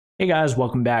Hey guys,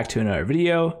 welcome back to another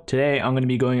video. Today I'm going to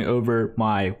be going over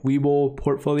my WeBull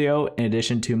portfolio in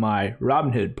addition to my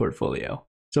Robinhood portfolio.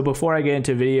 So before I get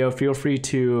into the video, feel free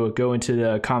to go into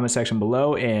the comment section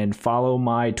below and follow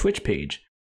my Twitch page.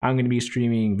 I'm going to be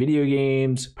streaming video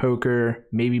games, poker,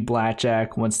 maybe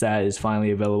blackjack once that is finally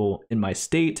available in my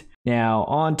state. Now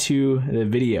on to the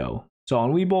video. So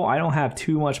on WeBull, I don't have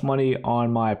too much money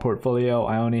on my portfolio.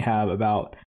 I only have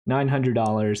about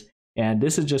 $900. And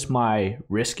this is just my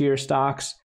riskier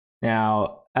stocks.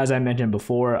 Now, as I mentioned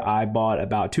before, I bought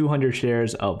about 200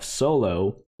 shares of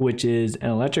Solo, which is an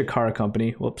electric car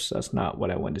company. Whoops, that's not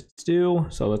what I wanted to do.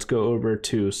 So let's go over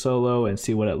to Solo and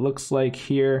see what it looks like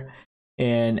here.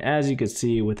 And as you can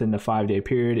see, within the 5-day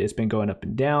period, it's been going up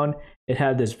and down. It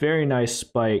had this very nice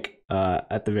spike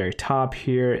at the very top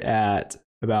here at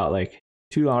about like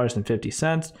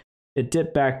 $2.50. It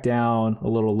dipped back down a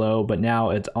little low, but now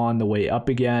it's on the way up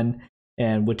again,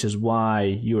 and which is why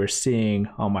you are seeing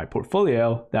on my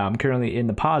portfolio that I'm currently in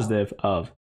the positive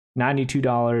of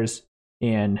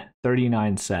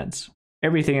 $92.39.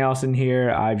 Everything else in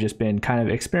here I've just been kind of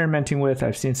experimenting with.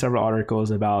 I've seen several articles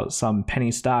about some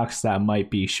penny stocks that might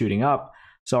be shooting up,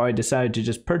 so I decided to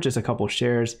just purchase a couple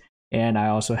shares, and I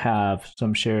also have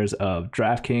some shares of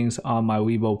DraftKings on my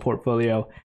WeBull portfolio.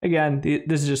 Again,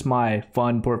 this is just my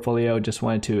fun portfolio. Just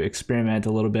wanted to experiment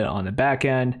a little bit on the back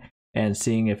end and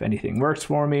seeing if anything works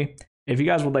for me. If you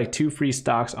guys would like 2 free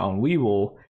stocks on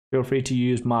WeBull, feel free to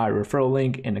use my referral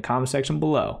link in the comment section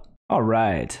below. All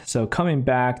right, so coming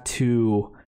back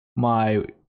to my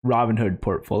Robinhood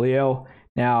portfolio.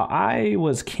 Now, I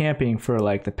was camping for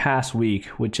like the past week,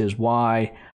 which is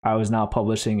why I was not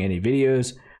publishing any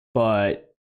videos, but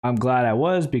I'm glad I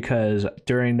was, because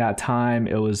during that time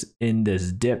it was in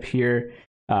this dip here,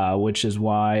 which is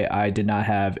why I did not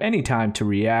have any time to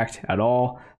react at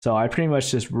all. So I pretty much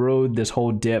just rode this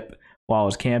whole dip while I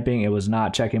was camping. It was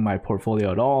not checking my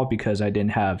portfolio at all because I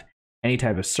didn't have any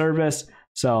type of service.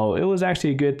 So it was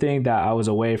actually a good thing that I was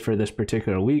away for this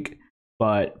particular week.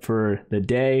 But for the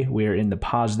day, we're in the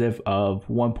positive of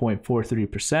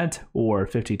 1.43% or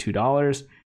 $52.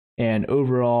 And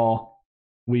overall,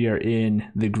 we are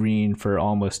in the green for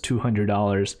almost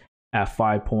 $200 at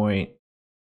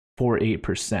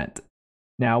 5.48%.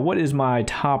 Now, what is my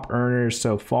top earners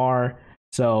so far?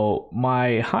 So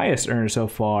my highest earner so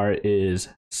far is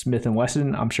Smith &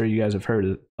 Wesson. I'm sure you guys have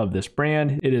heard of this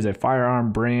brand. It is a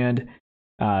firearm brand.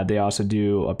 They also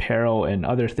do apparel and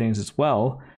other things as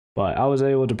well. But I was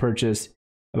able to purchase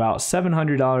about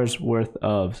 $700 worth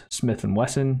of Smith &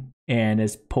 Wesson, and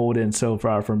it's pulled in so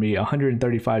far for me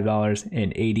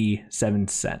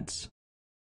 $135.87.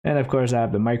 And of course, I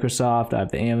have the Microsoft, I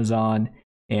have the Amazon,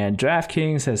 and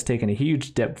DraftKings has taken a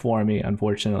huge dip for me,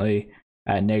 unfortunately,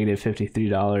 at negative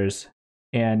 $53.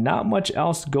 And not much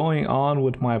else going on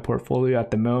with my portfolio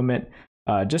at the moment.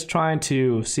 Just trying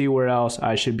to see where else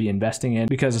I should be investing in,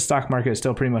 because the stock market is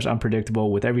still pretty much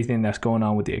unpredictable with everything that's going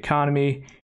on with the economy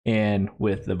and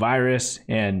with the virus.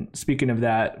 And speaking of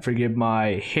that, forgive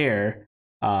my hair.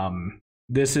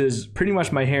 This is pretty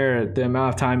much my hair, the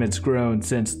amount of time it's grown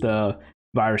since the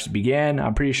virus began.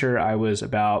 I'm pretty sure I was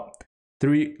about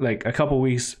a couple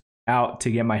weeks out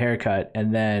to get my hair cut,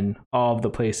 and then all of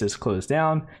the places closed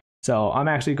down. So I'm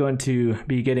actually going to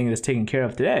be getting this taken care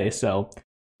of today. So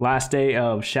last day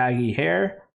of shaggy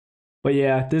hair. But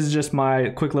yeah, this is just my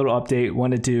quick little update.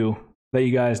 Wanted to let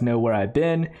you guys know where I've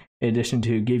been, in addition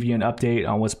to give you an update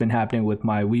on what's been happening with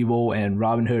my WeBull and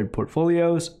Robinhood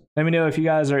portfolios. Let me know if you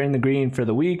guys are in the green for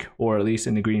the week, or at least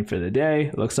in the green for the day.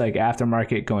 It looks like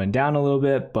aftermarket going down a little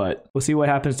bit, but we'll see what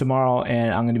happens tomorrow,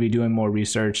 and I'm going to be doing more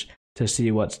research to see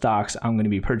what stocks I'm going to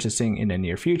be purchasing in the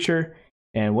near future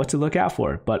and what to look out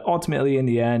for. But ultimately, in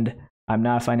the end, I'm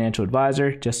not a financial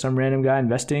advisor, just some random guy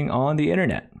investing on the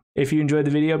internet. If you enjoyed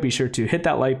the video, be sure to hit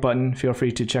that like button. Feel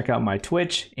free to check out my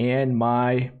Twitch and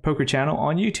my poker channel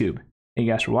on YouTube. Thank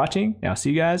you guys for watching, and I'll see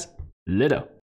you guys later.